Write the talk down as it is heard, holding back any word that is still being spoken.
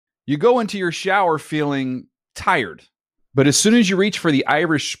You go into your shower feeling tired, but as soon as you reach for the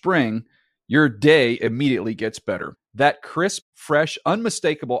Irish Spring, your day immediately gets better. That crisp, fresh,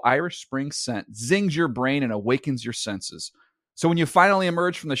 unmistakable Irish Spring scent zings your brain and awakens your senses. So when you finally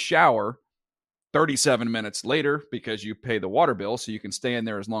emerge from the shower 37 minutes later, because you pay the water bill so you can stay in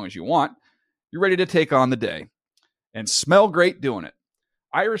there as long as you want, you're ready to take on the day and smell great doing it.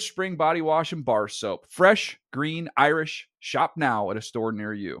 Irish Spring Body Wash and Bar Soap. Fresh, green, Irish. Shop now at a store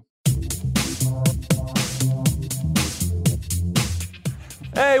near you.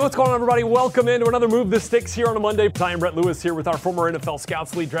 Hey, what's going on, everybody? Welcome into another Move the Sticks here on a Monday. I am Brett Lewis here with our former NFL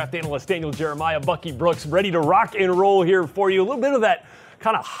Scouts lead draft analyst Daniel Jeremiah, Bucky Brooks, ready to rock and roll here for you. A little bit of that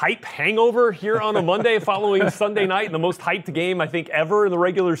kind of hype hangover here on a Monday following Sunday night and the most hyped game, I think, ever in the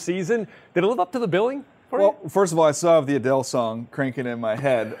regular season. Did it live up to the billing? Well, first of all, I still have the Adele song cranking in my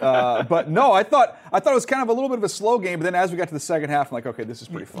head. But no, I thought it was kind of a little bit of a slow game. But then as we got to the second half, I'm like, okay, this is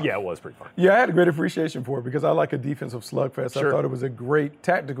pretty fun. Yeah, it was pretty fun. Yeah, I had a great appreciation for it because I like a defensive slugfest. Sure. I thought it was a great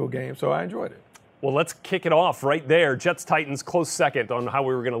tactical game, so I enjoyed it. Well, let's kick it off right there. Jets-Titans, close second on how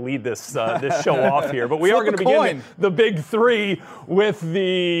we were going to lead this show off here. But we are going to begin the big three with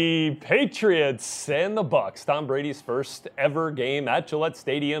the Patriots and the Bucs. Tom Brady's first ever game at Gillette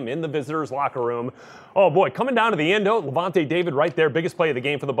Stadium in the visitors' locker room. Oh, boy, coming down to the end, Levante David right there. Biggest play of the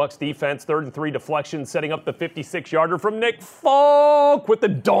game for the Bucs defense. 3rd and 3 deflection, setting up the 56-yarder from Nick Folk with the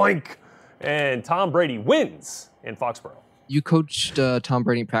doink. And Tom Brady wins in Foxborough. You coached Tom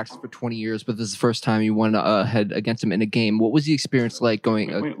Brady in practice for 20 years, but this is the first time you went ahead against him in a game. What was the experience like going?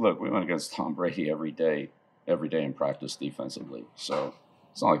 We went against Tom Brady every day in practice defensively. So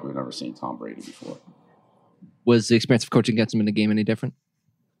it's not like we've never seen Tom Brady before. Was the experience of coaching against him in a game any different?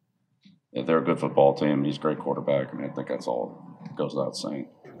 Yeah, they're a good football team. He's a great quarterback. I mean, I think that's all goes without saying.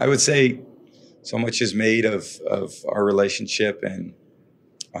 I would say so much is made of our relationship and,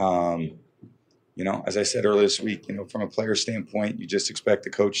 as I said earlier this week, from a player standpoint, you just expect the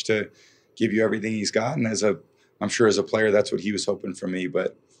coach to give you everything he's got. And I'm sure as a player, that's what he was hoping for me.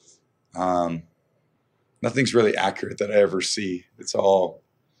 But nothing's really accurate that I ever see. It's all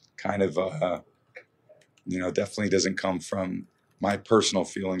kind of, definitely doesn't come from my personal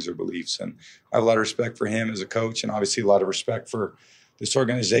feelings or beliefs. And I have a lot of respect for him as a coach and obviously a lot of respect for this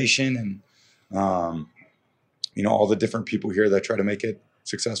organization and, all the different people here that try to make it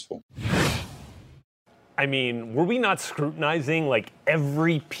successful. I mean, were we not scrutinizing like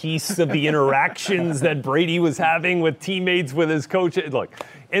every piece of the interactions that Brady was having with teammates, with his coach? Look,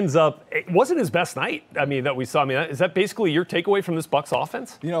 ends up, it wasn't his best night, that we saw. I mean, is that basically your takeaway from this Bucs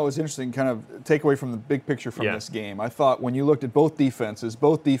offense? It was interesting kind of takeaway from the big picture from this game. I thought when you looked at both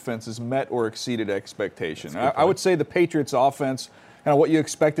defenses met or exceeded expectation. I would say the Patriots offense, kind of what you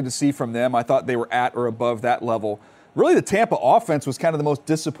expected to see from them, I thought they were at or above that level. Really, the Tampa offense was kind of the most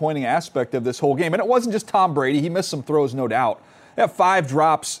disappointing aspect of this whole game. And it wasn't just Tom Brady. He missed some throws, no doubt. They have 5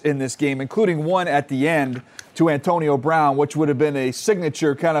 drops in this game, including one at the end to Antonio Brown, which would have been a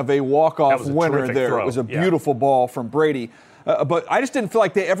signature kind of a walk-off winner there. Throw. It was a beautiful ball from Brady. But I just didn't feel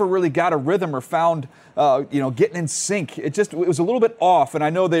like they ever really got a rhythm or found, getting in sync. It was a little bit off, and I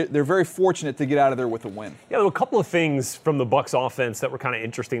know they're very fortunate to get out of there with a win. Yeah, there were a couple of things from the Bucs offense that were kind of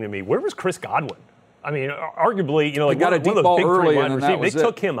interesting to me. Where was Chris Godwin? I mean, arguably, they got a deep ball early, and they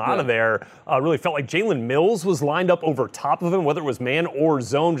took him out of there. Really felt like Jalen Mills was lined up over top of him, whether it was man or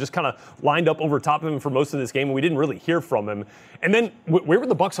zone, just kind of lined up over top of him for most of this game, and we didn't really hear from him. And then where would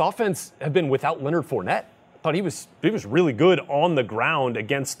the Bucs offense have been without Leonard Fournette? I thought he was really good on the ground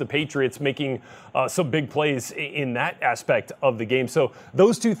against the Patriots, making some big plays in that aspect of the game. So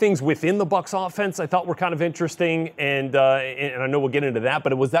those two things within the Bucs offense I thought were kind of interesting, and I know we'll get into that,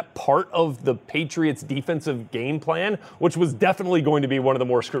 but was that part of the Patriots' defensive game plan, which was definitely going to be one of the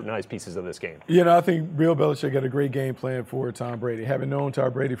more scrutinized pieces of this game? I think Bill Belichick got a great game plan for Tom Brady. Having known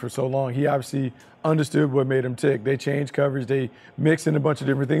Tom Brady for so long, he obviously understood what made him tick. They changed coverage, they mixed in a bunch of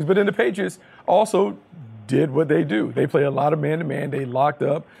different things, but then the Patriots also did what they do. They play a lot of man-to-man. They locked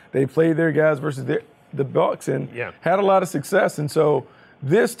up. They played their guys versus the Bucs and had a lot of success. And so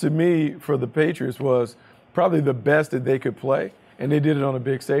this, to me, for the Patriots was probably the best that they could play. And they did it on a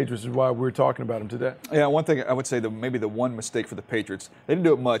big stage, which is why we're talking about them today. Yeah, one thing I would say, maybe the one mistake for the Patriots, they didn't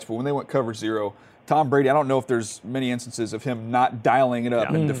do it much, but when they went cover zero, Tom Brady, I don't know if there's many instances of him not dialing it up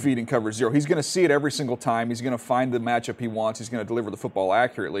and defeating cover zero. He's going to see it every single time. He's going to find the matchup he wants. He's going to deliver the football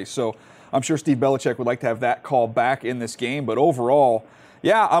accurately. So I'm sure Steve Belichick would like to have that call back in this game. But overall,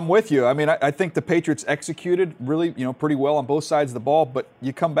 yeah, I'm with you. I mean, I think the Patriots executed really, pretty well on both sides of the ball. But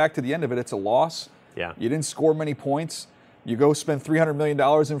you come back to the end of it, it's a loss. Yeah. You didn't score many points. You go spend $300 million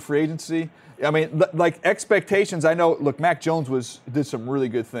in free agency. I mean, like expectations, I know, look, Mac Jones did some really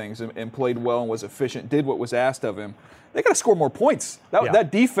good things and played well and was efficient, did what was asked of him. They got to score more points.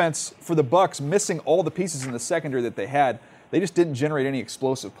 That defense for the Bucs, missing all the pieces in the secondary that they had, they just didn't generate any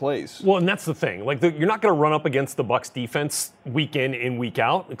explosive plays. Well, and that's the thing. Like, you're not going to run up against the Bucs defense week in, week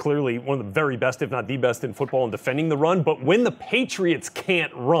out. Clearly one of the very best, if not the best in football in defending the run. But when the Patriots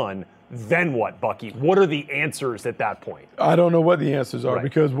can't run, then what, Bucky? What are the answers at that point? I don't know what the answers are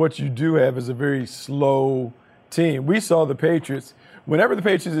because what you do have is a very slow team. We saw the Patriots. Whenever the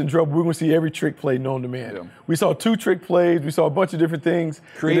Patriots in trouble, we're going to see every trick play known to man. Yeah. We saw 2 trick plays. We saw a bunch of different things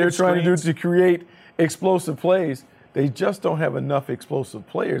they're trying to do to create explosive plays. They just don't have enough explosive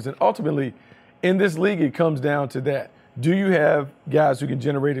players. And ultimately, in this league, it comes down to that. Do you have guys who can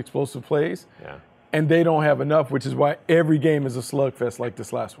generate explosive plays? Yeah. And they don't have enough, which is why every game is a slugfest like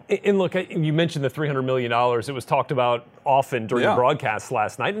this last one. And look, you mentioned the $300 million. It was talked about often during the broadcast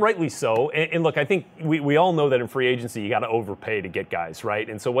last night, and rightly so. And look, I think we all know that in free agency, you got to overpay to get guys, right?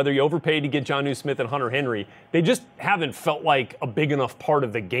 And so whether you overpay to get Jonnu Smith and Hunter Henry, they just haven't felt like a big enough part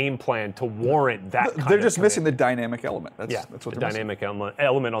of the game plan to warrant that kind They're just missing the dynamic element. That's what the they're dynamic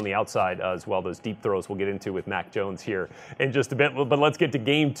element on the outside as well. Those deep throws we'll get into with Mac Jones here in just a bit. But let's get to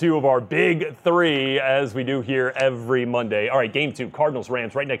game 2 of our big 3 as we do here every Monday. All right, game 2,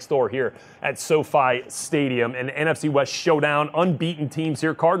 Cardinals-Rams right next door here at SoFi Stadium. An NFC West showdown, unbeaten teams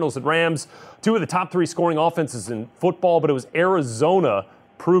here. Cardinals and Rams, 2 of the top 3 scoring offenses in football, but it was Arizona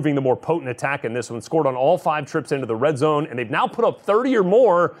proving the more potent attack in this one. Scored on all 5 trips into the red zone, and they've now put up 30 or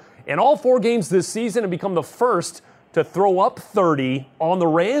more in all 4 games this season and become the first to throw up 30 on the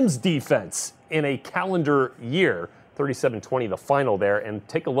Rams defense in a calendar year. 37-20 the final there. And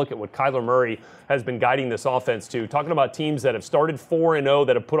take a look at what Kyler Murray has been guiding this offense to. Talking about teams that have started 4-0,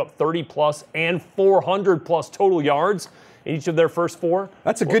 that have put up 30-plus and 400-plus total yards in each of their first 4.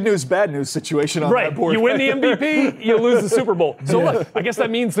 That's a good news, bad news situation on that board. You win the MVP, you lose the Super Bowl. So look, I guess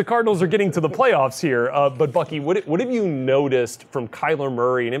that means the Cardinals are getting to the playoffs here. But Bucky, what have you noticed from Kyler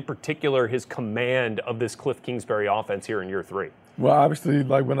Murray, and in particular his command of this Cliff Kingsbury offense here in year 3? Well, obviously,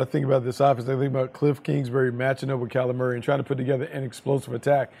 like when I think about this offense, I think about Cliff Kingsbury matching up with Kyler Murray and trying to put together an explosive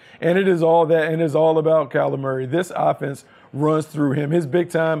attack. And it is all that, and it's all about Kyler Murray. This offense runs through him. His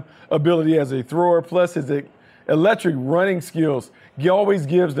big-time ability as a thrower, plus his electric running skills, he always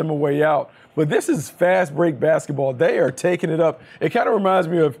gives them a way out. But this is fast break basketball. They are taking it up. It kind of reminds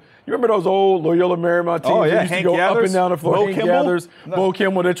me of, you remember those old Loyola Marymount teams that used to go up and down the floor? Hank Gathers, Bo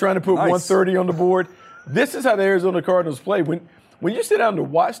Kimball, they're trying to put 130 on the board. This is how the Arizona Cardinals play. When you sit down to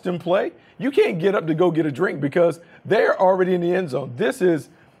watch them play, you can't get up to go get a drink because they're already in the end zone. This is,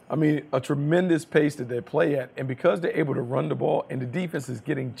 a tremendous pace that they play at. And because they're able to run the ball and the defense is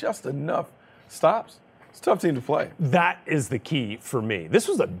getting just enough stops, it's a tough team to play. That is the key for me. This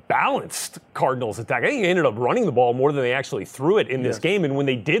was a balanced Cardinals attack. I think they ended up running the ball more than they actually threw it in this game. And when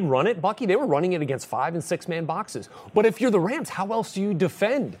they did run it, Bucky, they were running it against 5- and 6-man boxes. But if you're the Rams, how else do you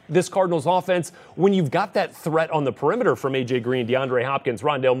defend this Cardinals offense when you've got that threat on the perimeter from A.J. Green, DeAndre Hopkins,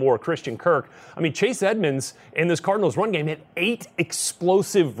 Rondale Moore, Christian Kirk? Chase Edmonds in this Cardinals run game had 8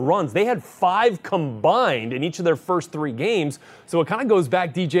 explosive runs. They had 5 combined in each of their first 3 games. So it kind of goes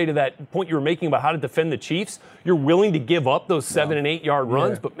back, DJ, to that point you were making about how to defend the Chiefs. You're willing to give up those 7- and 8-yard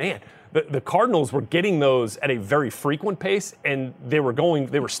runs, but man, the Cardinals were getting those at a very frequent pace, and they were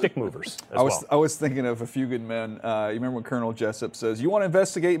stick movers as I was thinking of A Few Good Men. You remember when Colonel Jessup says, "You want to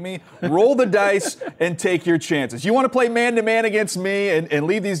investigate me? Roll the dice and take your chances. You want to play man-to-man against me and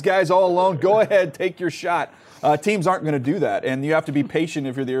leave these guys all alone? Go ahead, take your shot." Teams aren't going to do that, and you have to be patient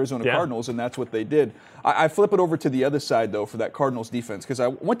if you're the Arizona Cardinals, and that's what they did. I flip it over to the other side, though, for that Cardinals defense, because I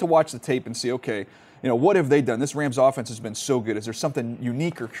went to watch the tape and see, okay, what have they done? This Rams offense has been so good. Is there something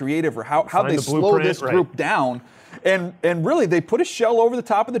unique or creative, or how they slow this group down? And really, they put a shell over the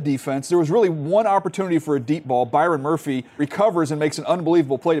top of the defense. There was really one opportunity for a deep ball. Byron Murphy recovers and makes an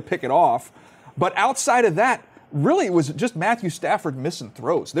unbelievable play to pick it off. But outside of that, really, it was just Matthew Stafford missing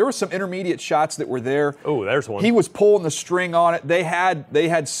throws. There were some intermediate shots that were there. Oh, there's one. He was pulling the string on it. They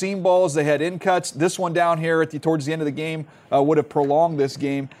had seam balls. They had in cuts. This one down here towards the end of the game would have prolonged this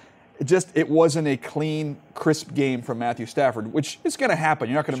game. It wasn't a clean, crisp game from Matthew Stafford, which is going to happen.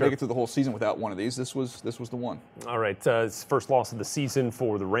 You're not going to make it through the whole season without one of these. This was the one. All right, it's first loss of the season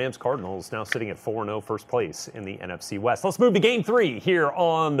for the Rams. Cardinals now sitting at 4-0, first place in the NFC West. Let's move to Game 3 here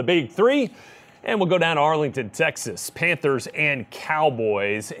on the Big 3. And we'll go down to Arlington, Texas, Panthers and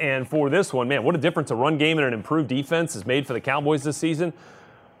Cowboys. And for this one, man, what a difference a run game and an improved defense has made for the Cowboys this season.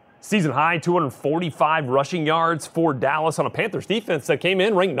 Season high 245 rushing yards for Dallas on a Panthers defense that came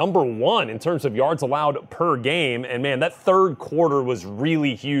in ranked number 1 in terms of yards allowed per game. And man, that third quarter was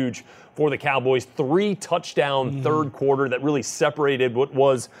really huge for the Cowboys. 3 touchdown third quarter that really separated what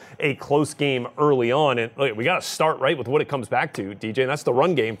was a close game early on. And look, we got to start right with what it comes back to, DJ, and that's the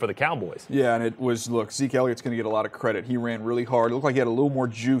run game for the Cowboys. Yeah, and it was, look, Zeke Elliott's going to get a lot of credit. He ran really hard. It looked like he had a little more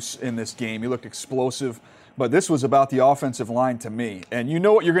juice in this game. He looked explosive. But this was about the offensive line to me. And you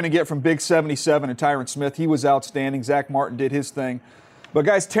know what you're going to get from Big 77 and Tyron Smith. He was outstanding. Zach Martin did his thing. But,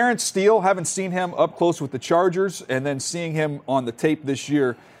 guys, Terrence Steele, haven't seen him up close with the Chargers, and then seeing him on the tape this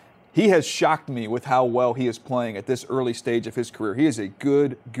year, he has shocked me with how well he is playing at this early stage of his career. He is a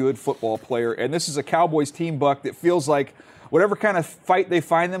good football player. And this is a Cowboys team, Buck, that feels like whatever kind of fight they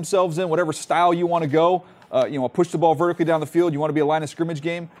find themselves in, whatever style you want to go, push the ball vertically down the field, you want to be a line of scrimmage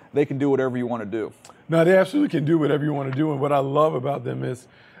game, they can do whatever you want to do. No, they absolutely can do whatever you want to do. And what I love about them is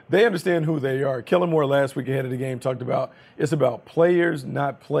they understand who they are. Kellen Moore last week ahead of the game talked about it's about players,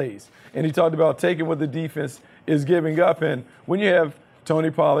 not plays. And he talked about taking what the defense is giving up. And when you have Tony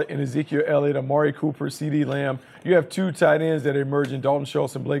Pollard and Ezekiel Elliott, Amari Cooper, CeeDee Lamb, you have 2 tight ends that are emerging, Dalton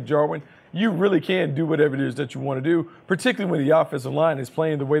Schultz and Blake Jarwin. You really can do whatever it is that you want to do, particularly when the offensive line is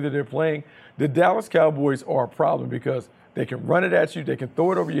playing the way that they're playing. The Dallas Cowboys are a problem because they can run it at you. They can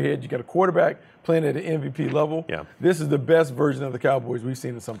throw it over your head. You got a quarterback playing at an MVP level. Yeah. This is the best version of the Cowboys we've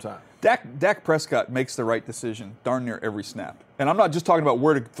seen in some time. Dak Prescott makes the right decision darn near every snap. And I'm not just talking about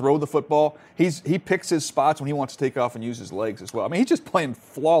where to throw the football. He picks his spots when he wants to take off and use his legs as well. I mean, he's just playing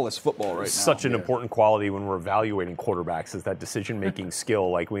flawless football right now. Such an important quality when we're evaluating quarterbacks is that decision-making skill.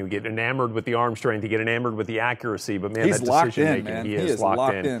 Like when we get enamored with the arm strength, you get enamored with the accuracy. But man, he's that decision-making, he is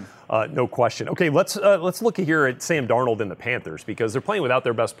locked in. No question. Okay, let's look here at Sam Darnold and the Panthers because they're playing without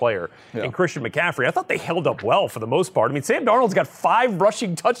their best player and Christian McCaffrey. I thought they held up well for the most part. I mean, Sam Darnold's got 5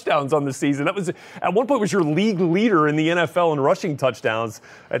 rushing touchdowns on the season. That was at one point was your league leader in the NFL in rushing touchdowns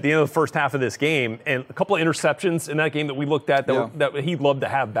at the end of the first half of this game, and a couple of interceptions in that game that we looked at that he'd love to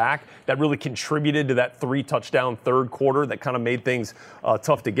have back. That really contributed to that 3-touchdown third quarter that kind of made things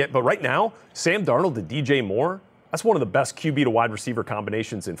tough to get. But right now, Sam Darnold to DJ Moore, that's one of the best QB to wide receiver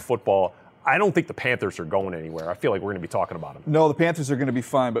combinations in football. I don't think the Panthers are going anywhere. I feel like we're going to be talking about them. No, the Panthers are going to be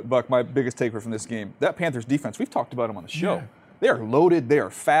fine. But, Buck, my biggest takeaway from this game, that Panthers defense, we've talked about them on the show. Yeah. They are loaded, they are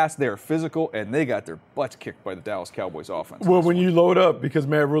fast, they are physical, and they got their butts kicked by the Dallas Cowboys offense. Well, when you load up, because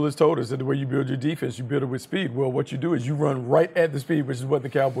Matt Rhule has told us that the way you build your defense, you build it with speed. Well, what you do is you run right at the speed, which is what the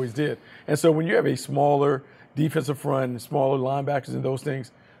Cowboys did. And so when you have a smaller defensive front, smaller linebackers and those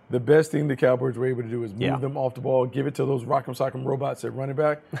things, the best thing the Cowboys were able to do is move them off the ball, give it to those Rock'em Sock'em robots at running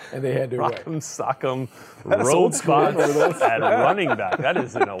back, and they had their way. Rock'em Sock'em robots at running back. That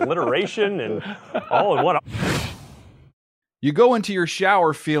is an alliteration and all in one. You go into your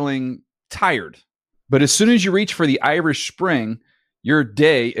shower feeling tired, but as soon as you reach for the Irish Spring, your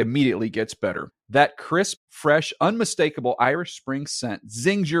day immediately gets better. That crisp, fresh, unmistakable Irish Spring scent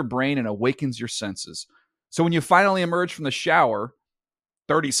zings your brain and awakens your senses. So when you finally emerge from the shower,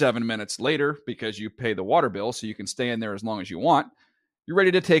 37 minutes later, because you pay the water bill so you can stay in there as long as you want, you're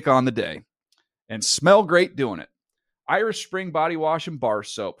ready to take on the day and smell great doing it. Irish Spring Body Wash and Bar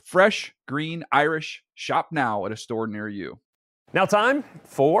Soap. Fresh, green, Irish. Shop now at a store near you. Now time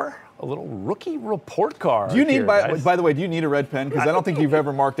for a little rookie report card. Do you need, by the way, do you need a red pen? Because I don't think you've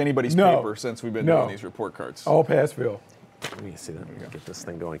ever marked anybody's paper since we've been doing these report cards. All pass fail. Let me see that. Let me get this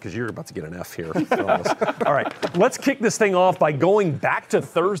thing going because you're about to get an F here. All right, let's kick this thing off by going back to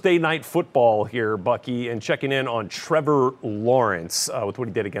Thursday Night Football here, Bucky, and checking in on Trevor Lawrence with what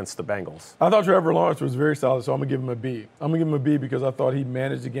he did against the Bengals. I thought Trevor Lawrence was very solid, so I'm going to give him a B. I'm going to give him a B because I thought he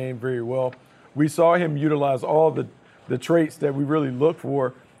managed the game very well. We saw him utilize all the traits that we really look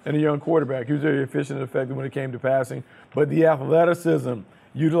for in a young quarterback. He was very efficient and effective when it came to passing, but the athleticism,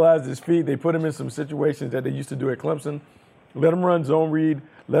 utilized his feet. They put him in some situations that they used to do at Clemson. Let him run zone read.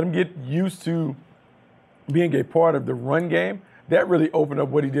 Let him get used to being a part of the run game. That really opened up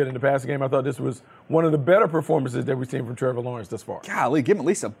what he did in the passing game. I thought this was one of the better performances that we've seen from Trevor Lawrence thus far. Golly, give him at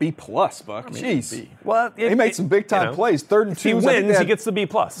least a B+, Buck. Jeez. B. Well, he made some big-time plays. 3rd and 2s. If he wins, he gets the B+.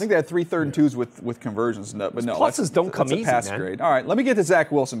 I think they had 3 3rd and 2s with conversions. But no, pluses don't come easy, a pass man. grade. All right, let me get to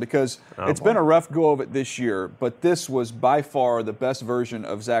Zach Wilson because it's been a rough go of it this year, but this was by far the best version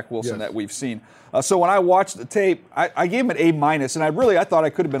of Zach Wilson that we've seen. So when I watched the tape, I gave him an A-, and I thought I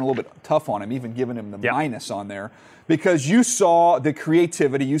could have been a little bit tough on him, even giving him the minus on there, because you saw the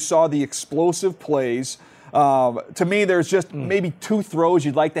creativity, you saw the explosive plays. To me, there's just maybe 2 throws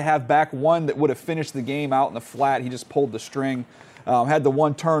you'd like to have back. One that would have finished the game out in the flat. He just pulled the string. had the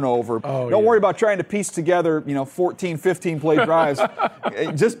one turnover. Don't worry about trying to piece together, 14, 15 play drives.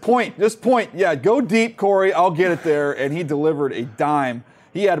 Just point. Yeah, go deep, Corey. I'll get it there. And he delivered a dime.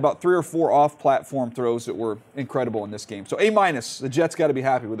 He had about 3 or 4 off-platform throws that were incredible in this game. So A-. The Jets got to be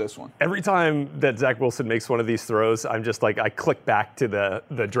happy with this one. Every time that Zach Wilson makes one of these throws, I'm just like, I click back to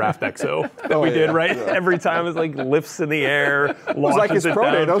the draft XO that we did, right? Yeah. Every time it's like lifts in the air, launches was like his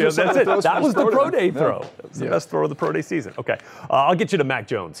pro day. That's it. That was the pro day throw. That was the best throw of the pro day season. Okay, I'll get you to Mac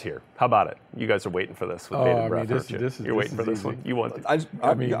Jones here. How about it? You guys are waiting for this with David Bradford. You're waiting for this one. You want it.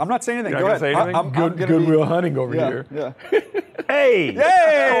 I'm not saying anything. Go ahead. Say anything? I'm Goodwill Hunting over here. Yeah. Hey!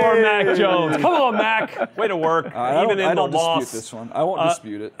 Or Mac Jones. Come on, Mac. Way to work. Even in the loss. I don't dispute this one. I won't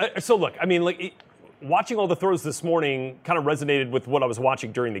dispute it. So look, I mean, watching all the throws this morning kind of resonated with what I was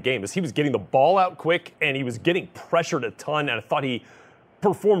watching during the game. Is he was getting the ball out quick and he was getting pressured a ton, and I thought he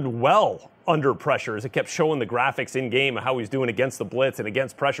performed well under pressure as it kept showing the graphics in game of how he's doing against the blitz and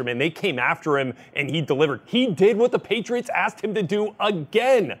against pressure. Man, they came after him and he delivered. He did what the Patriots asked him to do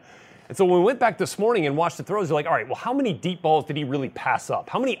again. And so when we went back this morning and watched the throws, you're like, all right, well, how many deep balls did he really pass up?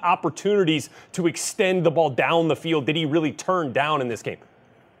 How many opportunities to extend the ball down the field did he really turn down in this game?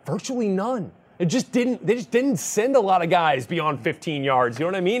 Virtually none. They just didn't send a lot of guys beyond 15 yards. You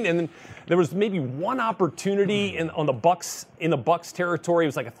know what I mean? And then there was maybe one opportunity in the Bucs territory. It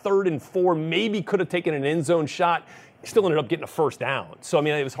was like a 3rd and 4. Maybe could have taken an end zone shot. He still ended up getting a first down. So I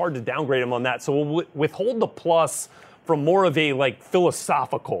mean, it was hard to downgrade him on that. So we'll withhold the plus from more of a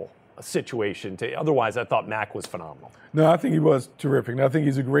philosophical situation. Otherwise, I thought Mac was phenomenal. No, I think he was terrific. And I think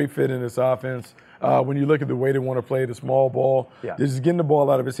he's a great fit in this offense. When you look at the way they want to play the small ball, they're just getting the ball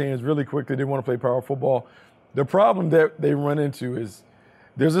out of his hands really quickly. They want to play power football. The problem that they run into is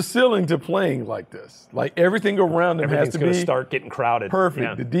there's a ceiling to playing like this. Like everything around them has to be start getting crowded. Perfect.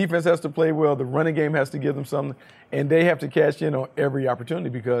 Yeah. The defense has to play well. The running game has to give them something, and they have to cash in on every opportunity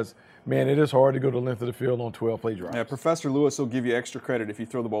because, man, it is hard to go the length of the field on 12 play drives. Yeah, Professor Lewis will give you extra credit if you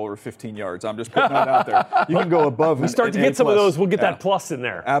throw the ball over 15 yards. I'm just putting that out there. You can go above. We start to get some of those. We'll get that plus in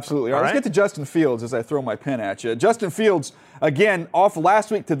there. Absolutely. All right, let's get to Justin Fields as I throw my pen at you. Justin Fields, again, off last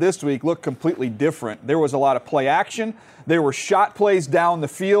week to this week, looked completely different. There was a lot of play action. There were shot plays down the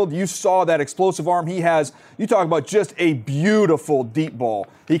field. You saw that explosive arm he has. You talk about just a beautiful deep ball.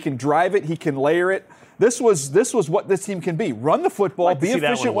 He can drive it. He can layer it. This was what this team can be. Run the football, be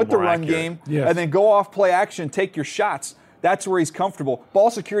efficient with the run game, and then go off play action, take your shots. That's where he's comfortable. Ball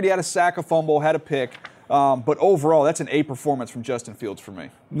security, had a sack, a fumble, had a pick. But overall, that's an A performance from Justin Fields for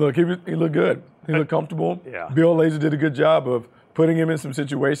me. Look, he looked good. He looked comfortable. Yeah. Bill Lazor did a good job of putting him in some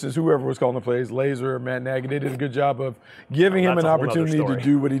situations. Whoever was calling the plays, Lazor or Matt Nagy, they did a good job of giving him an opportunity to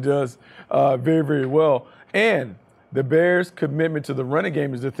do what he does very, very well. And the Bears' commitment to the running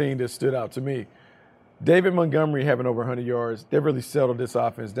game is the thing that stood out to me. David Montgomery having over 100 yards, they really settled this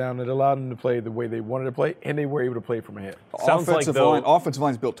offense down. It allowed them to play the way they wanted to play, and they were able to play from ahead. Offensive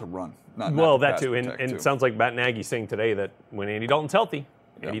line's built to run. Not that too. And it sounds like Matt Nagy saying today that when Andy Dalton's healthy,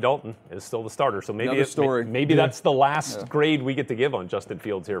 Andy Dalton is still the starter. So maybe that's the last grade we get to give on Justin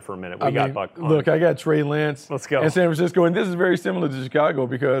Fields here for a minute. We got Buck. Look, I got Trey Lance. Let's go. And San Francisco, and this is very similar to Chicago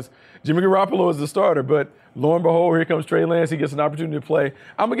because Jimmy Garoppolo is the starter, but lo and behold, here comes Trey Lance. He gets an opportunity to play.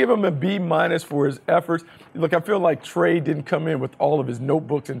 I'm going to give him a B- for his efforts. Look, I feel like Trey didn't come in with all of his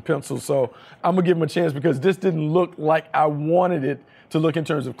notebooks and pencils, so I'm going to give him a chance because this didn't look like I wanted it to look in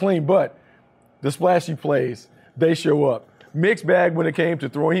terms of clean, but the splashy plays, they show up. Mixed bag when it came to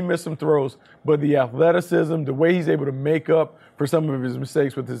throwing. He missed some throws, but the athleticism, the way he's able to make up for some of his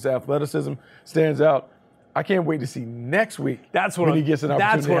mistakes with his athleticism stands out. I can't wait to see next week when he gets an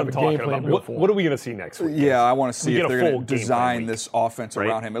opportunity to have a game plan built for him. What are we going to see next week? Yeah, I want to see if they're going to design this offense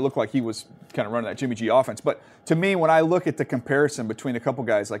around him. It looked like he was kind of running that Jimmy G offense. But to me, when I look at the comparison between a couple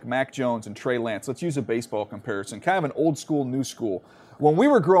guys like Mac Jones and Trey Lance, let's use a baseball comparison, kind of an old school, new school. When we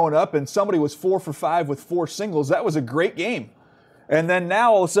were growing up and somebody was 4 for 5 with 4 singles, that was a great game. And then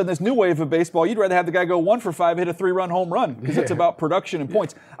now, all of a sudden, this new wave of baseball, you'd rather have the guy go 1 for 5, hit a 3-run home run, because it's about production and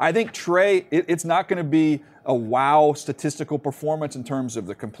points. I think Trey, it's not going to be a wow statistical performance in terms of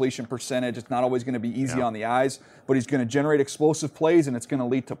the completion percentage. It's not always going to be easy on the eyes, but he's going to generate explosive plays, and it's going to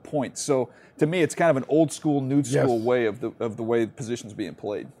lead to points. So, to me, it's kind of an old school, new school way of the way the position's being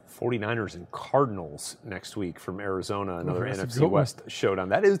played. 49ers and Cardinals next week from Arizona, another NFC West showdown.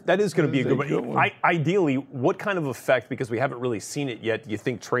 That is going to be a good one. Ideally, what kind of effect, because we haven't really seen it yet, do you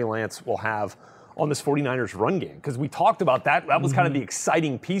think Trey Lance will have on this 49ers run game? Because we talked about that. That was kind of the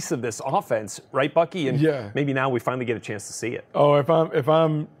exciting piece of this offense, right, Bucky? And maybe now we finally get a chance to see it. Oh, if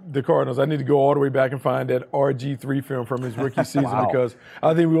I'm the Cardinals, I need to go all the way back and find that RG3 film from his rookie season because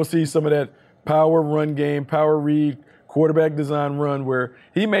I think we'll see some of that power run game, power read, quarterback design run where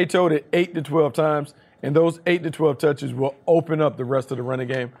he may tote it 8 to 12 times, and those 8 to 12 touches will open up the rest of the running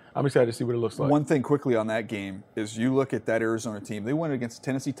game. I'm excited to see what it looks like. One thing quickly on that game is you look at that Arizona team. They went against the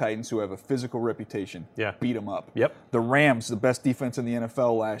Tennessee Titans, who have a physical reputation. Yeah. Beat them up. Yep. The Rams, the best defense in the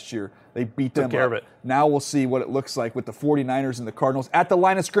NFL last year, they beat them Took care up. of it. Now we'll see what it looks like with the 49ers and the Cardinals at the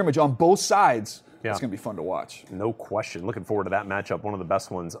line of scrimmage on both sides. Yeah. It's going to be fun to watch. No question. Looking forward to that matchup, one of the best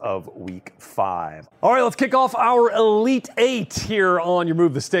ones of Week 5. All right, let's kick off our Elite 8 here on your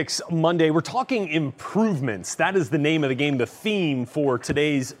Move the Sticks Monday. We're talking improvements. That is the name of the game, the theme for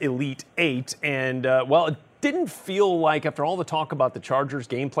today's Elite 8. And, it didn't feel like, after all the talk about the Chargers'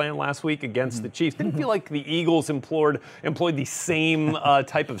 game plan last week against the Chiefs, didn't feel like the Eagles employed the same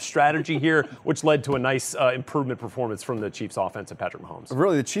type of strategy here, which led to a nice improvement performance from the Chiefs' offense and Patrick Mahomes.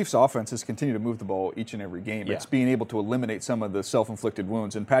 Really, the Chiefs' offense has continued to move the ball each and every game. Yeah. It's being able to eliminate some of the self-inflicted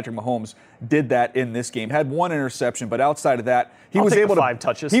wounds, and Patrick Mahomes did that in this game. Had one interception, but outside of that, he was able to 5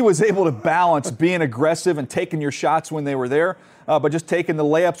 touches. He was able to balance being aggressive and taking your shots when they were there, but just taking the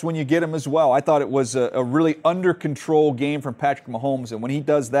layups when you get them as well. I thought it was a really under control game from Patrick Mahomes, and when he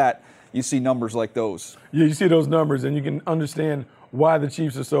does that, you see numbers like those. Yeah, you see those numbers, and you can understand why the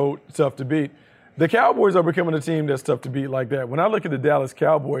Chiefs are so tough to beat. The Cowboys are becoming a team that's tough to beat like that. When I look at the Dallas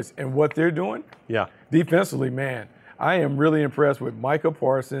Cowboys and what they're doing, defensively, man, I am really impressed with Micah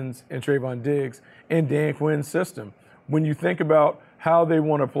Parsons and Trayvon Diggs and Dan Quinn's system. When you think about how they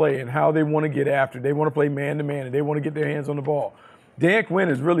want to play and how they want to get after, they want to play man-to-man, and they want to get their hands on the ball. Dan Quinn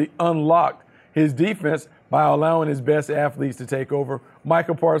has really unlocked his defense by allowing his best athletes to take over.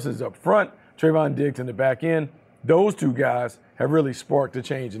 Micah Parsons up front, Trayvon Diggs in the back end. Those two guys have really sparked a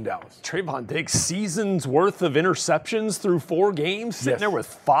change in Dallas. Trayvon Diggs, season's worth of interceptions through 4 games, sitting there with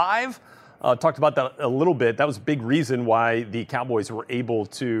 5. Talked about that a little bit. That was a big reason why the Cowboys were able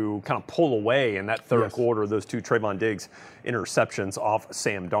to kind of pull away in that third quarter, those 2 Trayvon Diggs interceptions off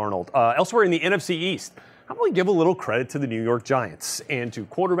Sam Darnold. Elsewhere in the NFC East, how about we give a little credit to the New York Giants and to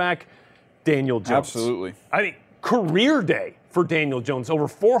quarterback Daniel Jones. Absolutely. I mean, career day for Daniel Jones, over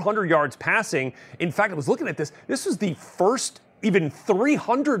 400 yards passing. In fact, I was looking at this. This was the first even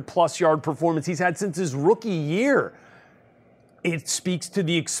 300-plus yard performance he's had since his rookie year. It speaks to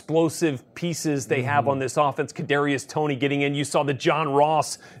the explosive pieces they have on this offense. Kadarius Toney getting in. You saw the John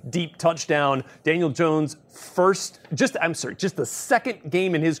Ross deep touchdown. Daniel Jones just the second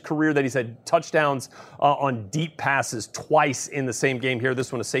game in his career that he's had touchdowns on deep passes twice in the same game here.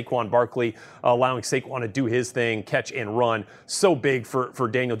 This one is Saquon Barkley, allowing Saquon to do his thing, catch and run. So big for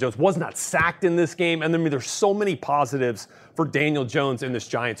Daniel Jones. Was not sacked in this game. And then there's so many positives for Daniel Jones in this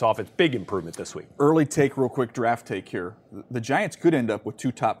Giants offense. Big improvement this week. Early take, real quick draft take here. The Giants could end up with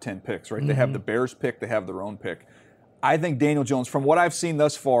 2 top 10 picks, right? They have the Bears pick, they have their own pick. I think Daniel Jones, from what I've seen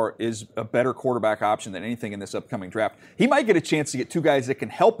thus far, is a better quarterback option than anything in this upcoming draft. He might get a chance to get 2 guys that can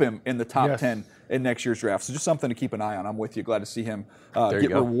help him in the top 10 in next year's draft. So just something to keep an eye on. I'm with you. Glad to see him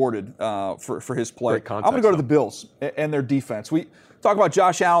get rewarded for his play. I'm going to go to the Bills and their defense. We talk about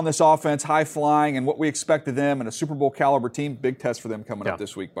Josh Allen, this offense, high flying, and what we expect of them, and a Super Bowl caliber team. Big test for them coming up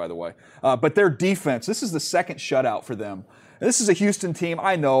this week, by the way. But their defense, this is the second shutout for them. This is a Houston team.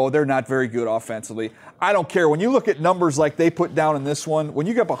 I know they're not very good offensively. I don't care. When you look at numbers like they put down in this one, when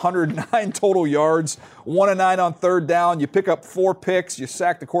you get up 109 total yards, 1 of 9 on third down, you pick up 4 picks, you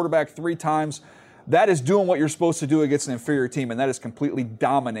sack the quarterback 3 times, that is doing what you're supposed to do against an inferior team, and that is completely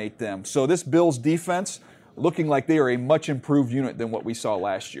dominate them. So this Bills defense, looking like they are a much improved unit than what we saw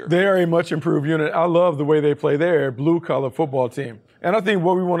last year. They are a much improved unit. I love the way they play. They're a blue-collar football team. And I think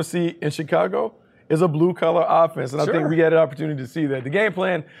what we want to see in Chicago is a blue-collar offense, and I think we had an opportunity to see that. The game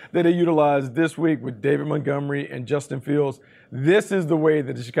plan that they utilized this week with David Montgomery and Justin Fields, this is the way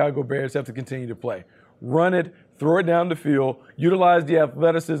that the Chicago Bears have to continue to play. Run it, throw it down the field, utilize the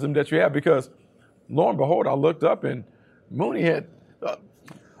athleticism that you have, because lo and behold, I looked up and Mooney had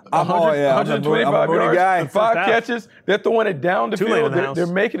 125 yards and 5 catches. They're throwing it down the field. They're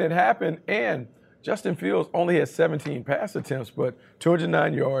making it happen, and Justin Fields only had 17 pass attempts, but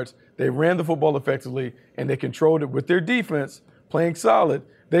 209 yards. They ran the football effectively, and they controlled it with their defense, playing solid.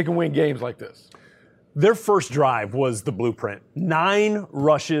 They can win games like this. Their first drive was the blueprint. 9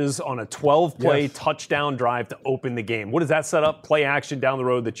 rushes on a 12-play touchdown drive to open the game. What does that set up? Play action down the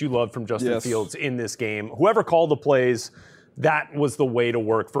road that you love from Justin Fields in this game. Whoever called the plays, that was the way to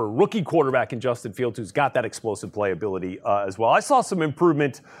work for a rookie quarterback in Justin Fields, who's got that explosive play ability as well. I saw some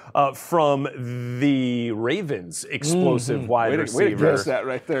improvement from the Ravens' explosive wide receiver. Way to guess that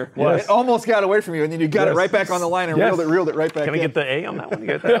right there. It almost got away from you, and then you got it right back on the line and reeled it right back Can I get the A on that one? You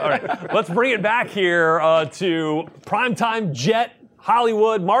get that? All right. Let's bring it back here to primetime Jet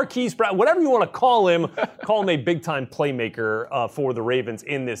Hollywood, Marquise Brown, whatever you want to call him a big-time playmaker for the Ravens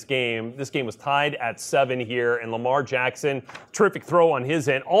in this game. This game was tied at 7 here, and Lamar Jackson, terrific throw on his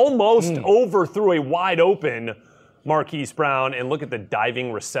end, almost overthrew a wide-open Marquise Brown, and look at the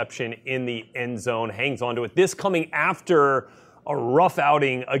diving reception in the end zone, hangs on to it. This coming after a rough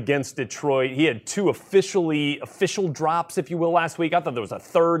outing against Detroit. He had 2 official drops, if you will, last week. I thought there was a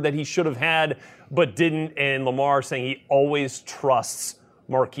third that he should have had, but didn't. And Lamar saying he always trusts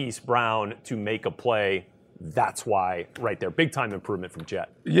Marquise Brown to make a play. That's why, right there, big-time improvement from Jet.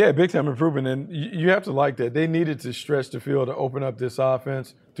 Yeah, big-time improvement, and you have to like that. They needed to stretch the field to open up this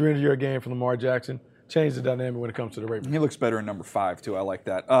offense. 300-yard game from Lamar Jackson. Change the dynamic when it comes to the Ravens. He looks better in number 5, too. I like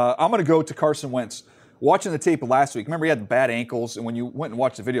that. I'm going to go to Carson Wentz. Watching the tape last week, remember he had bad ankles, and when you went and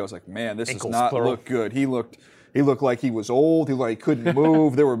watched the video, I was like, man, this does not look good. He looked like he was old. He looked like he couldn't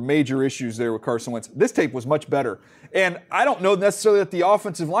move. There were major issues there with Carson Wentz. This tape was much better. And I don't know necessarily that the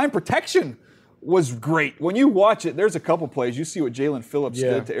offensive line protection was great. When you watch it, there's a couple plays. You see what Jalen Phillips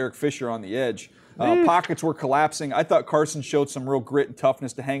did to Eric Fisher on the edge. Pockets were collapsing. I thought Carson showed some real grit and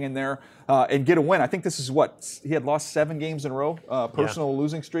toughness to hang in there and get a win. I think this is he had lost 7 games in a row, personal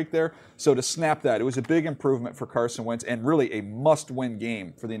losing streak there. So to snap that, it was a big improvement for Carson Wentz and really a must-win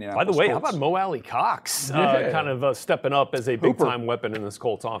game for the Indianapolis Colts. By the way, how about Mo Alley Cox kind of stepping up as a big-time weapon in this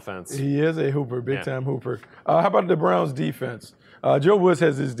Colts offense? He is a hooper, big-time hooper. How about the Browns defense? Joe Woods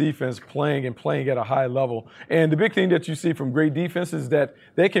has his defense playing at a high level. And the big thing that you see from great defense is that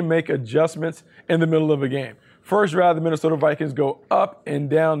they can make adjustments in the middle of a game. First drive, the Minnesota Vikings go up and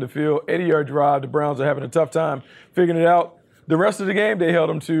down the field, 80-yard drive. The Browns are having a tough time figuring it out. The rest of the game, they held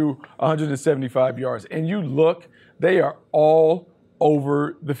them to 175 yards. And you look, they are all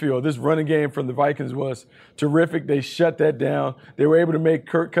over the field. This running game from the Vikings was terrific. They shut that down. They were able to make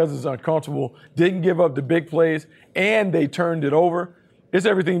Kirk Cousins uncomfortable, didn't give up the big plays, and they turned it over. It's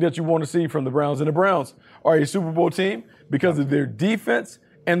everything that you want to see from the Browns. And the Browns are a Super Bowl team because of their defense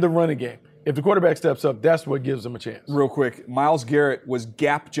and the running game. If the quarterback steps up, that's what gives them a chance. Real quick, Myles Garrett was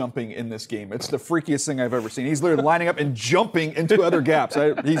gap jumping in this game. It's the freakiest thing I've ever seen. He's literally lining up and jumping into other gaps.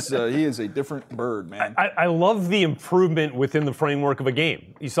 He is a different bird, man. I love the improvement within the framework of a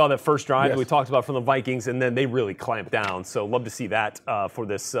game. You saw that first drive that we talked about from the Vikings, and then they really clamped down. So love to see that for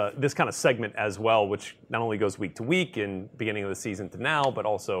this kind of segment as well, which not only goes week to week and beginning of the season to now, but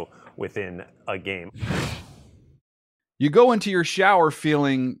also within a game. You go into your shower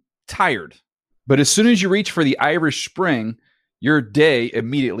feeling tired, but as soon as you reach for the Irish Spring, your day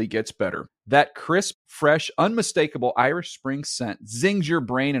immediately gets better. That crisp, fresh, unmistakable Irish Spring scent zings your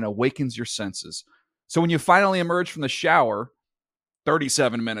brain and awakens your senses. So when you finally emerge from the shower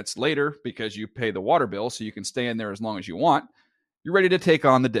 37 minutes later, because you pay the water bill so you can stay in there as long as you want, you're ready to take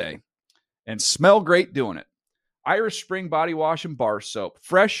on the day and smell great doing it. Irish Spring body wash and bar soap.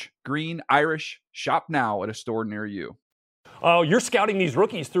 Fresh, green, Irish. Shop now at a store near you. You're scouting these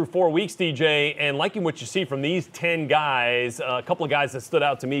rookies through 4 weeks, DJ, and liking what you see from these 10 guys. A couple of guys that stood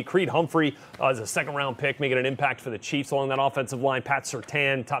out to me. Creed Humphrey is a second-round pick, making an impact for the Chiefs along that offensive line. Pat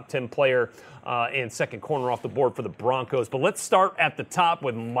Surtain, top 10 player and second corner off the board for the Broncos. But let's start at the top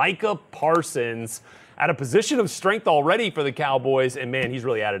with Micah Parsons at a position of strength already for the Cowboys, and man, he's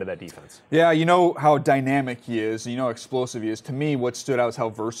really added to that defense. Yeah, you know how dynamic he is, you know how explosive he is. To me, what stood out is how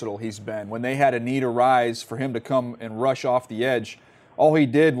versatile he's been. When they had a need arise for him to come and rush off the edge, all he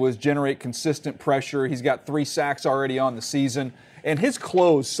did was generate consistent pressure. He's got 3 sacks already on the season. And his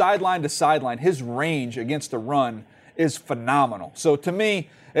close, sideline to sideline, his range against the run is phenomenal. So to me,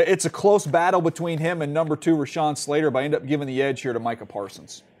 it's a close battle between him and number 2, Rashawn Slater, but I end up giving the edge here to Micah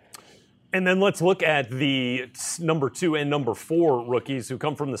Parsons. And then let's look at the number 2 and number 4 rookies who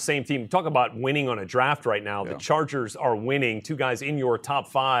come from the same team. Talk about winning on a draft right now. Yeah. The Chargers are winning. 2 guys in your top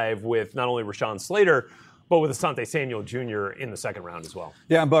 5 with not only Rashawn Slater, but with Asante Samuel Jr. in the second round as well.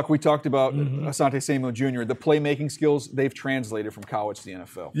 Yeah, and Buck, we talked about Asante Samuel Jr., the playmaking skills they've translated from college to the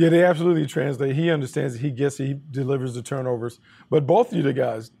NFL. Yeah, they absolutely translate. He understands it. He gets it. He delivers the turnovers. But both of the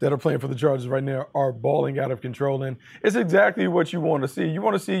guys that are playing for the Chargers right now are balling out of control, and it's exactly what you want to see. You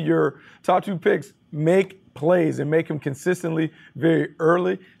want to see your top 2 picks make plays and make them consistently very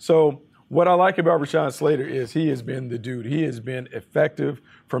early. So what I like about Rashawn Slater is he has been the dude. He has been effective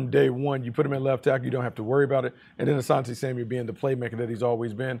from day one. You put him in left tackle, you don't have to worry about it. And then Asante Samuel being the playmaker that he's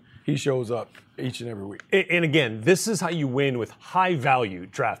always been, he shows up each and every week. And again, this is how you win with high-value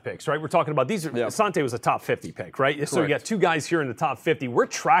draft picks, right? We're talking about these. Asante was a top 50 pick, right? Correct. So you got 2 guys here in the top 50. We're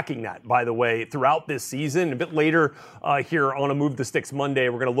tracking that, by the way, throughout this season. A bit later here on a Move the Sticks Monday,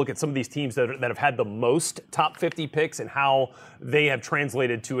 we're going to look at some of these teams that have had the most top 50 picks and how they have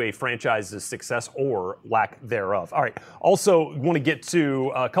translated to a franchise Rice's success or lack thereof. All right. Also, want to get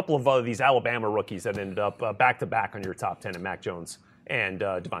to a couple of these Alabama rookies that ended up back-to-back on your top 10, and Mac Jones and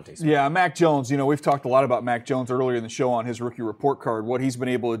DeVonta Smith. Yeah, Mac Jones, we've talked a lot about Mac Jones earlier in the show on his rookie report card. What he's been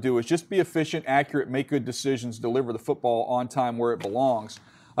able to do is just be efficient, accurate, make good decisions, deliver the football on time where it belongs.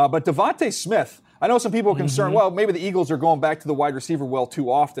 But DeVonta Smith, I know some people are concerned, well, maybe the Eagles are going back to the wide receiver well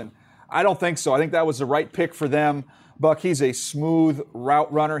too often. I don't think so. I think that was the right pick for them. Buck, he's a smooth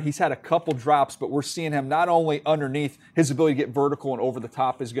route runner. He's had a couple drops, but we're seeing him not only underneath, his ability to get vertical and over the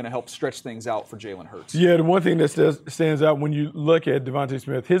top is going to help stretch things out for Jalen Hurts. Yeah, the one thing that stands out when you look at DeVonta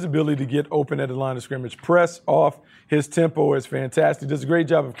Smith, his ability to get open at the line of scrimmage, press off, his tempo is fantastic. Does a great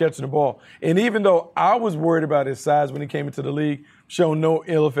job of catching the ball. And even though I was worried about his size when he came into the league, shown no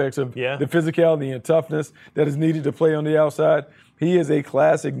ill effects of the physicality and toughness that is needed to play on the outside. He is a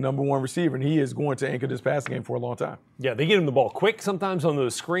classic number one receiver, and he is going to anchor this passing game for a long time. Yeah, they get him the ball quick sometimes on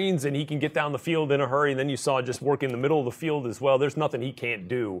those screens, and he can get down the field in a hurry. And then you saw just work in the middle of the field as well. There's nothing he can't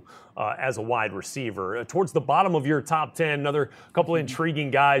do as a wide receiver. Towards the bottom of your top 10, another couple of intriguing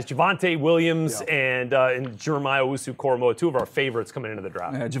guys, Javonte Williams and Jeremiah Owusu-Koramoah, two of our favorites coming into the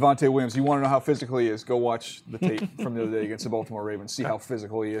draft. Yeah, Javonte Williams, you want to know how physical he is, go watch the tape from the other day against the Baltimore Ravens, see how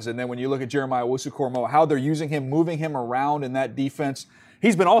physical he is. And then when you look at Jeremiah Owusu-Koramoah, how they're using him, moving him around in that defense,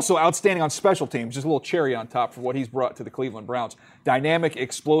 he's been also outstanding on special teams, just a little cherry on top for what he's brought to the Cleveland Browns. Dynamic,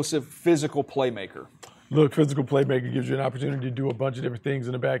 explosive, physical playmaker. Look, physical playmaker gives you an opportunity to do a bunch of different things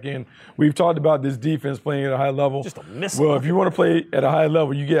in the back end. We've talked about this defense playing at a high level. Just a missile. Well, if you want to play at a high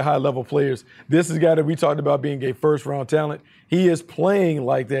level, you get high-level players. This is a guy that we talked about being a first-round talent. He is playing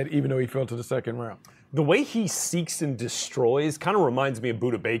like that even though he fell to the second round. The way he seeks and destroys kind of reminds me of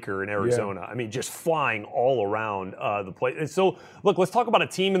Budda Baker in Arizona. Yeah. I mean, just flying all around the play. And so, look, let's talk about a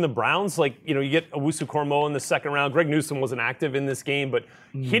team in the Browns. Like, you get Owusu-Koramoah in the second round. Greg Newsome wasn't active in this game, but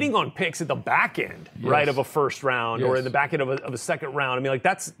hitting on picks at the back end, right, of a first round or in the back end of a second round. I mean, like,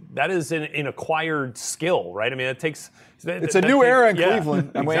 that is an acquired skill, right? I mean, it takes... It's a new era in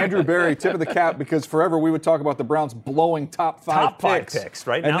Cleveland. And Andrew Berry, tip of the cap, because forever we would talk about the Browns blowing top five picks.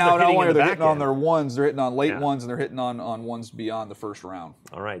 Right? And now they're not only are they hitting end. on their ones, they're hitting on late ones, and they're hitting on ones beyond the first round.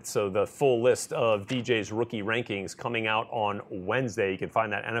 All right, so the full list of DJ's rookie rankings coming out on Wednesday. You can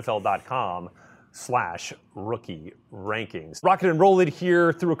find that NFL.com/rookie rankings. Rocket and roll it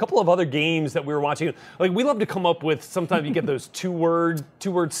here through a couple of other games that we were watching. Like, we love to come up with, sometimes you get those two-word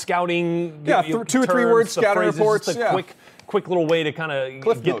scouting. Yeah, 2 or 3 word scouting reports. Just a quick little way to kind of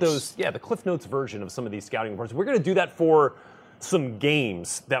get notes. those, the Cliff Notes version of some of these scouting reports. We're going to do that for some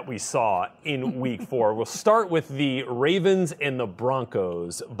games that we saw in Week 4. We'll start with the Ravens and the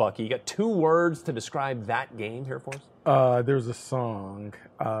Broncos. Bucky, you got 2 words to describe that game here for us? There's a song,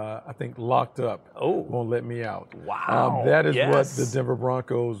 I think Locked Up, Won't Let Me Out. Wow. That is what the Denver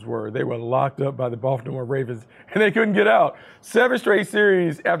Broncos were. They were locked up by the Baltimore Ravens, and they couldn't get out. 7 straight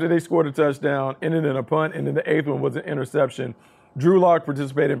series after they scored a touchdown, ended in a punt, and then the 8th one was an interception. Drew Lock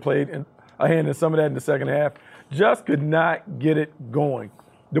participated and played a hand in some of that in the second half. Just could not get it going.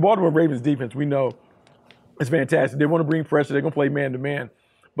 The Baltimore Ravens defense, we know, is fantastic. They want to bring pressure. They're going to play man-to-man.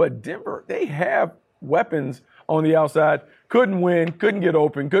 But Denver, they have weapons on the outside. Couldn't win, couldn't get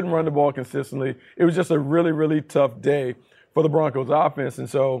open, couldn't run the ball consistently. It was just a really, really tough day for the Broncos offense. And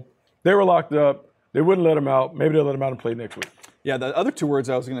so they were locked up. They wouldn't let them out. Maybe they'll let them out and play next week. Yeah, the other 2 words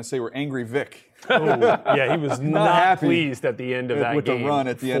I was going to say were Angry Vic. Yeah, he was not happy pleased at the end of that with game. the run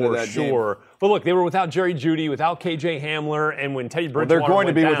at the end of that game. But look, they were without Jerry Jeudy, without KJ Hamler, and when Teddy Bridgewater they're going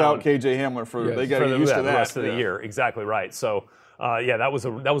to be down, without KJ Hamler they got to get used to that the rest of the year. Exactly right. So. That was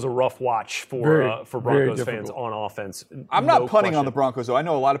a rough watch for Broncos fans on offense. I'm not punting on the Broncos, though. I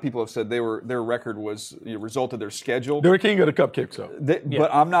know a lot of people have said their record was a result of their schedule. They're king of the cupcakes, though.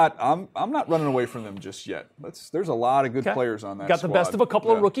 But I'm not running away from them just yet. There's a lot of good players on that Got squad. the best of a couple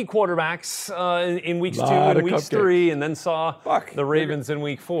of rookie quarterbacks in weeks 2 and weeks 3, and then saw the Ravens in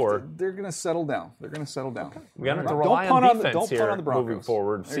week 4. They're going to settle down. We got to rely on defense here moving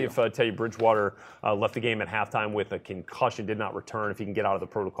forward. See if Teddy Bridgewater left the game at halftime with a concussion, did not return. If he can get out of the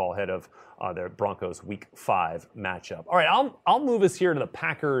protocol ahead of the Broncos Week 5 matchup. All right, I'll move us here to the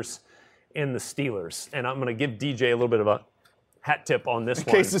Packers and the Steelers, and I'm going to give DJ a little bit of a hat tip on this one.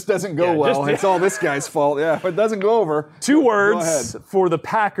 In case this doesn't go well, it's all this guy's fault. Yeah, if it doesn't go over. 2 words for the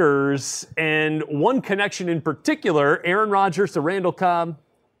Packers, and one connection in particular, Aaron Rodgers to Randall Cobb.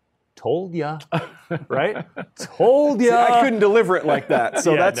 Told ya, right? Told ya. See, I couldn't deliver it like that,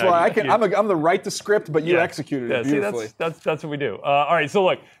 so that's why I'm the write the script, but you executed it beautifully. See, that's what we do. All right, so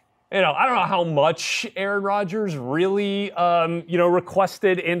look, I don't know how much Aaron Rodgers really,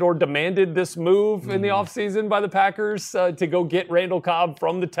 requested and or demanded this move in the offseason by the Packers to go get Randall Cobb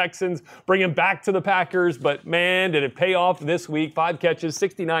from the Texans, bring him back to the Packers. But, man, did it pay off this week. 5 catches,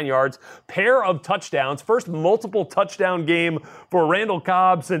 69 yards, pair of touchdowns. First multiple touchdown game for Randall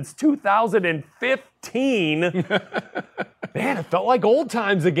Cobb since 2015. Man, it felt like old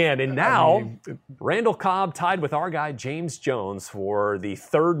times again. And now, Randall Cobb tied with our guy James Jones for the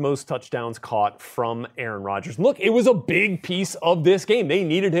 3rd most touchdowns caught from Aaron Rodgers. Look, it was a big piece of this game. They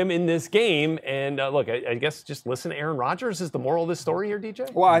needed him in this game. And look, I guess just listen to Aaron Rodgers is the moral of this story here, DJ?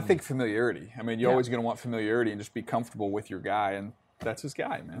 Well, I think familiarity. I mean, you're always going to want familiarity and just be comfortable with your guy. And that's his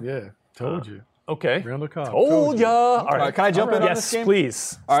guy, man. Yeah, told you. Okay. Randall Cobb. Told ya. All right. Can I jump in on this game? Yes,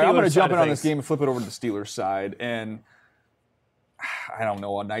 please. All right, I'm going Steelers to jump side in of on this things. game and flip it over to the Steelers side. And I don't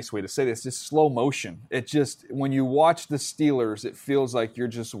know a nice way to say this, just slow motion. It just, when you watch the Steelers, it feels like you're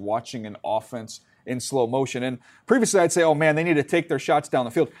just watching an offense in slow motion. And previously I'd say, oh man, they need to take their shots down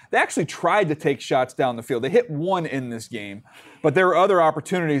the field. They actually tried to take shots down the field. They hit one in this game, but there were other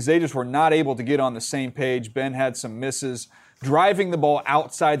opportunities. They just were not able to get on the same page. Ben had some misses. Driving the ball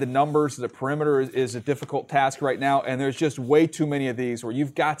outside the numbers, the perimeter is a difficult task right now, and there's just way too many of these where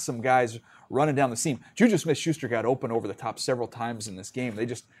you've got some guys running down the seam. Juju Smith-Schuster got open over the top several times in this game. They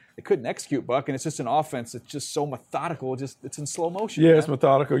couldn't execute, Buck, and it's just an offense that's just so methodical. It's in slow motion. Yeah, man. it's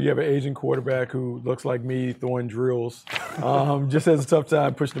methodical. You have an Asian quarterback who looks like me throwing drills. Just has a tough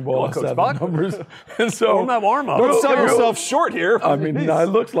time pushing the ball outside the numbers. And so, Warm that warm up. Don't sell yourself short here. I mean, no, it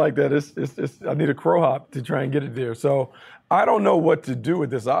looks like that. It's I need a crow hop to try and get it there. So I don't know what to do with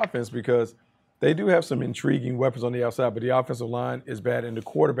this offense because they do have some intriguing weapons on the outside, but the offensive line is bad and the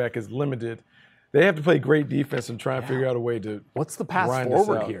quarterback is limited. They have to play great defense and try and figure out a way to. What's the path grind this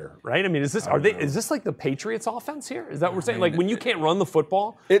forward out. here, right? I mean, is this like the Patriots offense here? Is that what we're saying? Like when you can't run the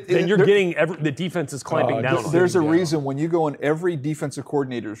football, then you're getting the defense is clamping down on it. There's a reason when you go in every defensive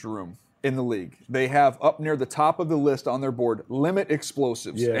coordinator's room in the league, they have up near the top of the list on their board, limit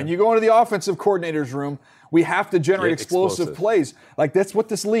explosives. Yeah. And you go into the offensive coordinator's room, we have to generate explosive plays. Like that's what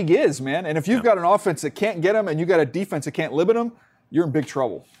this league is, man. And if you've got an offense that can't get them and you got a defense that can't limit them, you're in big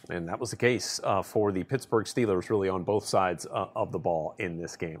trouble. And that was the case for the Pittsburgh Steelers really on both sides of the ball in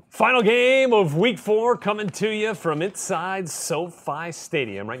this game. Final game of Week 4 coming to you from inside SoFi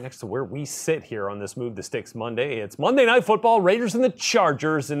Stadium, right next to where we sit here on this Move the Sticks Monday. It's Monday Night Football, Raiders and the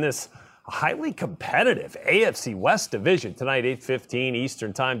Chargers in this highly competitive AFC West division. Tonight, 8:15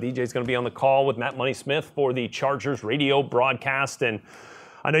 Eastern Time. DJ's going to be on the call with Matt Money Smith for the Chargers radio broadcast. And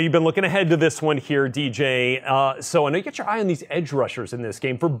I know you've been looking ahead to this one here, DJ. So I know you got your eye on these edge rushers in this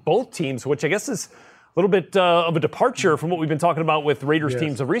game for both teams, which I guess is a little bit of a departure from what we've been talking about with Raiders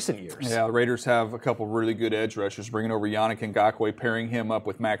teams of recent years. Yeah, the Raiders have a couple really good edge rushers, bringing over Yannick Ngakoue, pairing him up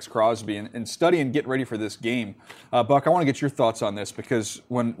with Max Crosby, and study and get ready for this game. Buck, I want to get your thoughts on this because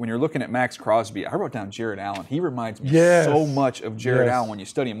when you're looking at Max Crosby, I wrote down Jared Allen. He reminds me so much of Jared Allen when you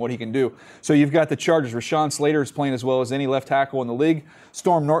study him, what he can do. So you've got the Chargers. Rashawn Slater is playing as well as any left tackle in the league.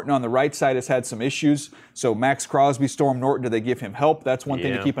 Storm Norton on the right side has had some issues. So Max Crosby, Storm Norton, do they give him help? That's one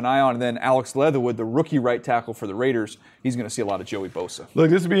thing to keep an eye on. And then Alex Leatherwood, the rookie right tackle for the Raiders, he's going to see a lot of Joey Bosa. Look,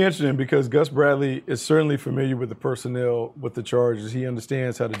 this will be interesting because Gus Bradley is certainly familiar with the personnel with the Chargers. He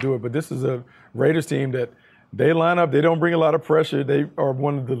understands how to do it. But this is a Raiders team that they line up. They don't bring a lot of pressure. They are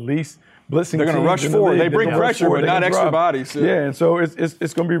one of the least blitzing teams. They're going to rush forward. They bring pressure, but not extra bodies. Yeah, and so it's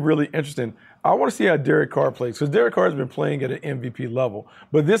going to be really interesting. I want to see how Derek Carr plays because Derek Carr has been playing at an MVP level.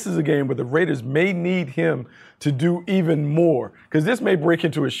 But this is a game where the Raiders may need him to do even more because this may break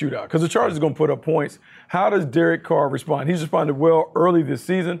into a shootout because the Chargers are going to put up points. How does Derek Carr respond? He's responded well early this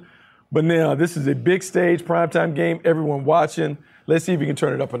season, but now this is a big stage, primetime game, everyone watching. Let's see if he can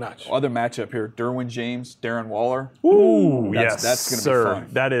turn it up a notch. Other matchup here, Derwin James, Darren Waller. Ooh, that's going to be fun.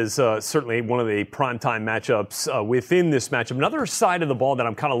 That is certainly one of the primetime matchups within this matchup. Another side of the ball that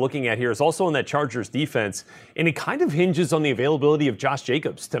I'm kind of looking at here is also on that Chargers defense, and it kind of hinges on the availability of Josh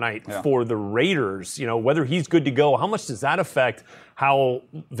Jacobs tonight for the Raiders. You know, whether he's good to go, how much does that affect how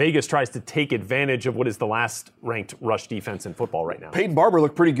Vegas tries to take advantage of what is the last ranked rush defense in football right now? Peyton Barber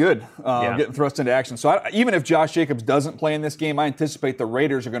looked pretty good getting thrust into action. So even if Josh Jacobs doesn't play in this game, I anticipate the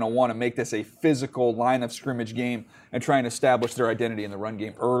Raiders are going to want to make this a physical line of scrimmage game and try and establish their identity in the run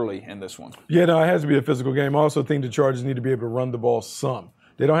game early in this one. Yeah, no, it has to be a physical game. I also think the Chargers need to be able to run the ball some.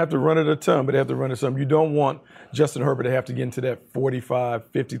 They don't have to run it a ton, but they have to run it some. You don't want Justin Herbert to have to get into that 45,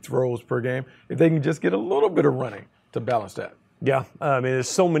 50 throws per game. If they can just get a little bit of running to balance that. Yeah, I mean, there's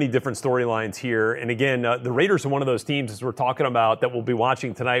so many different storylines here. And again, the Raiders are one of those teams, as we're talking about, that we'll be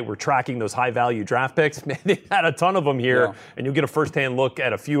watching tonight. We're tracking those high-value draft picks. Man, they've had a ton of them here, and you'll get a first-hand look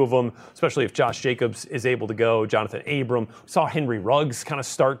at a few of them, especially if Josh Jacobs is able to go, Jonathan Abram. We saw Henry Ruggs kind of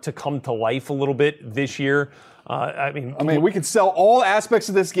start to come to life a little bit this year. I mean, we could sell all aspects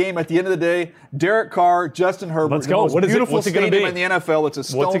of this game at the end of the day. Derek Carr, Justin Herbert. Let's go. The most beautiful What's it going to stadium be in the NFL. It's a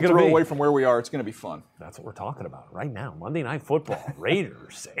stone throw away from where we are. It's going to be fun. That's what we're talking about right now. Monday Night Football,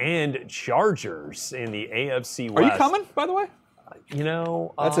 Raiders and Chargers in the AFC West. Are you coming, by the way?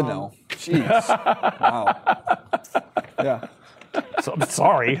 That's a no. Jeez. Wow. Yeah. So, I'm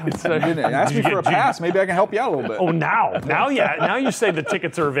sorry. Ask me for a pass. Maybe I can help you out a little bit. Oh, now you say the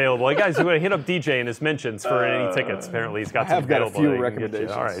tickets are available. Hey, guys, we're going to hit up DJ in his mentions for any tickets. Apparently, he's got some available. I have got a few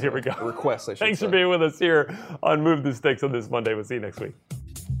recommendations. All right, here we go. Requests, I should Thanks say. for being with us here on Move the Sticks on this Monday. We'll see you next week.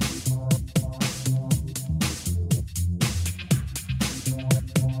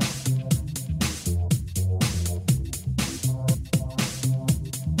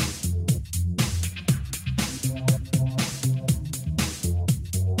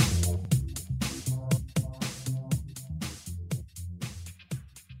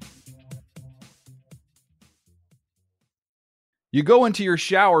 You go into your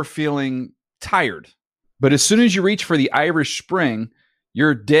shower feeling tired, but as soon as you reach for the Irish Spring,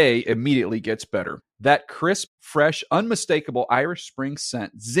 your day immediately gets better. That crisp, fresh, unmistakable Irish Spring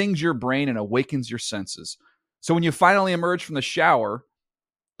scent zings your brain and awakens your senses. So when you finally emerge from the shower,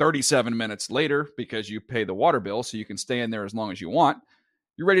 37 minutes later, because you pay the water bill so you can stay in there as long as you want,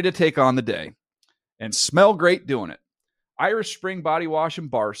 you're ready to take on the day and smell great doing it. Irish Spring Body Wash and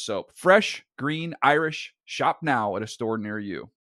Bar Soap. Fresh, green, Irish. Shop now at a store near you.